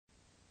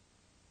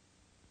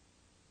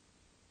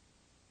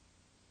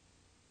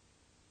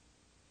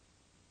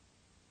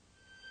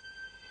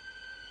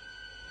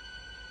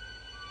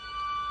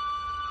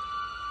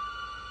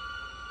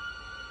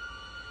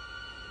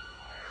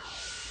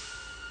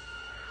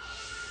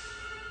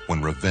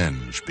when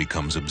revenge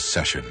becomes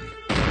obsession.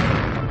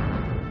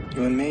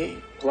 You and me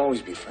will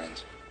always be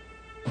friends.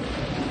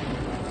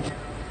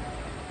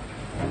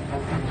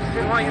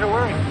 Didn't want you to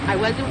worry. I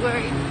wasn't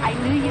worried. I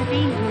knew you'd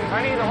be here.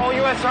 Honey, the whole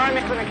U.S.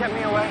 Army could have kept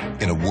me away.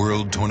 In a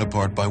world torn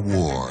apart by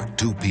war,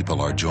 two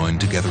people are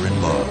joined together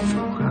in love. You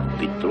have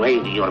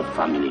betrayed your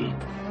family.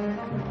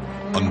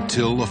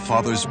 Until a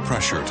father's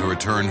pressure to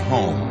return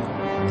home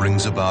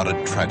brings about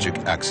a tragic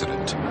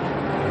accident.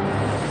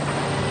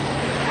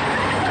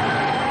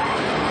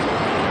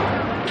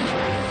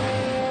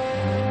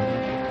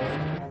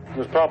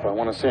 Where's Papa? I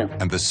want to see him.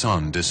 And the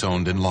son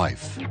disowned in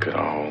life You could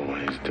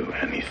always do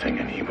anything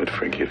and he would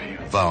forgive you.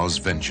 vows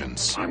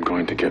vengeance. I'm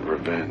going to get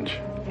revenge.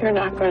 You're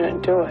not going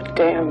to do a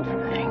damn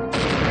thing.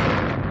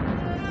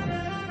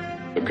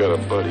 I've got a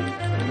buddy,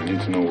 and I need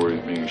to know where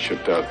he's being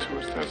shipped out to.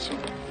 It's that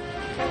simple.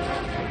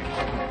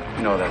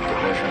 You know that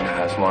division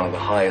has one of the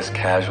highest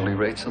casualty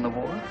rates in the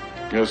war?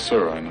 Yes,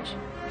 sir, I know.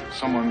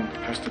 Someone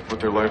has to put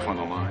their life on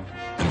the line.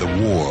 And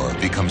the war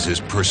becomes his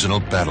personal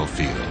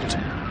battlefield.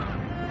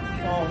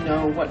 We all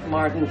know what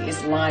Martin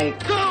is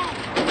like.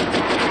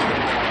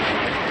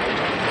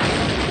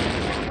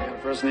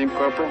 First name,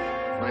 Corporal?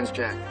 Mine's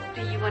Jack.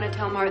 Do you want to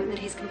tell Martin that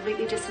he's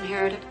completely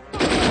disinherited?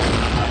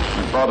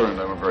 My father and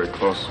I were very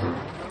close, sir.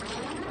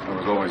 I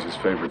was always his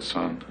favorite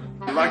son.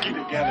 We're lucky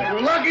together.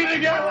 We're lucky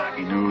together.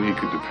 He knew he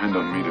could depend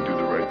on me to do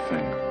the right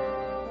thing.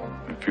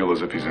 I feel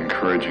as if he's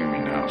encouraging me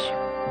now, sir.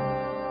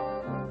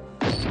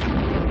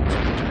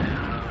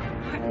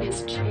 Martin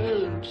has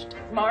changed.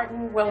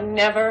 Martin will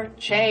never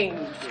change.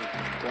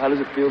 So how does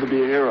it feel to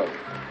be a hero?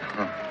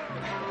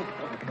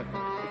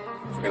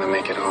 We're gonna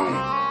make it home.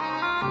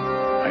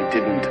 I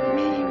didn't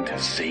mean to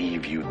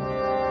save you.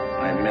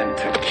 I meant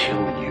to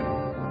kill you.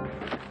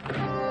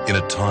 In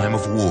a time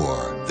of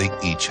war, they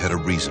each had a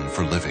reason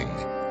for living.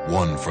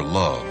 One for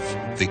love,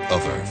 the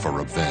other for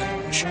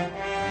revenge.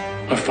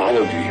 I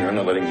followed you here. I'm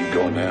not letting you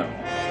go now.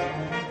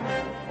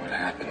 What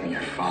happened to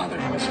your father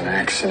was an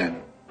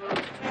accident.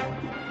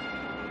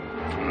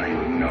 I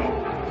know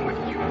what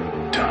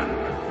you've done.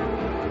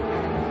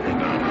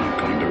 And I'm not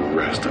going to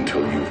rest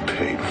until you've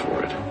paid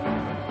for it.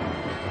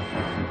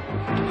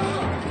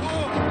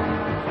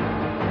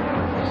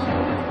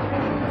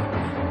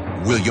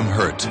 William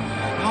Hurt,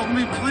 Help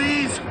me,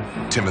 please.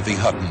 Timothy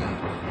Hutton.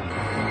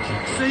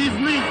 Save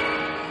me.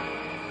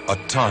 A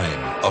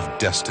Time of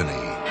Destiny.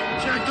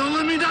 Jack, don't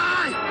let me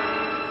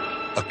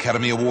die.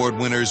 Academy Award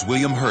winners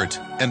William Hurt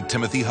and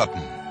Timothy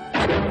Hutton.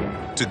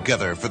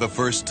 Together for the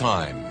first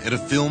time in a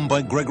film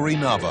by Gregory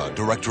Nava,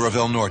 director of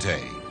El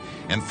Norte,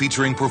 and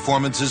featuring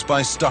performances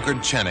by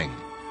Stockard Channing,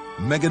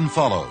 Megan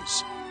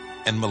Follows,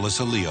 and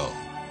Melissa Leo.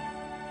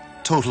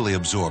 Totally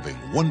absorbing,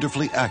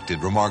 wonderfully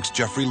acted, remarks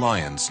Jeffrey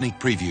Lyon, sneak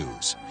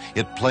previews.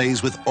 It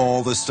plays with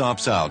all the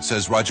stops out,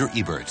 says Roger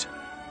Ebert.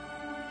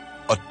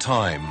 A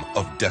Time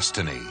of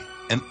Destiny,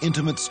 an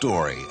intimate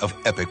story of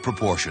epic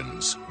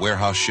proportions.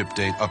 Warehouse ship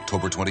date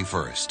October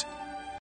 21st.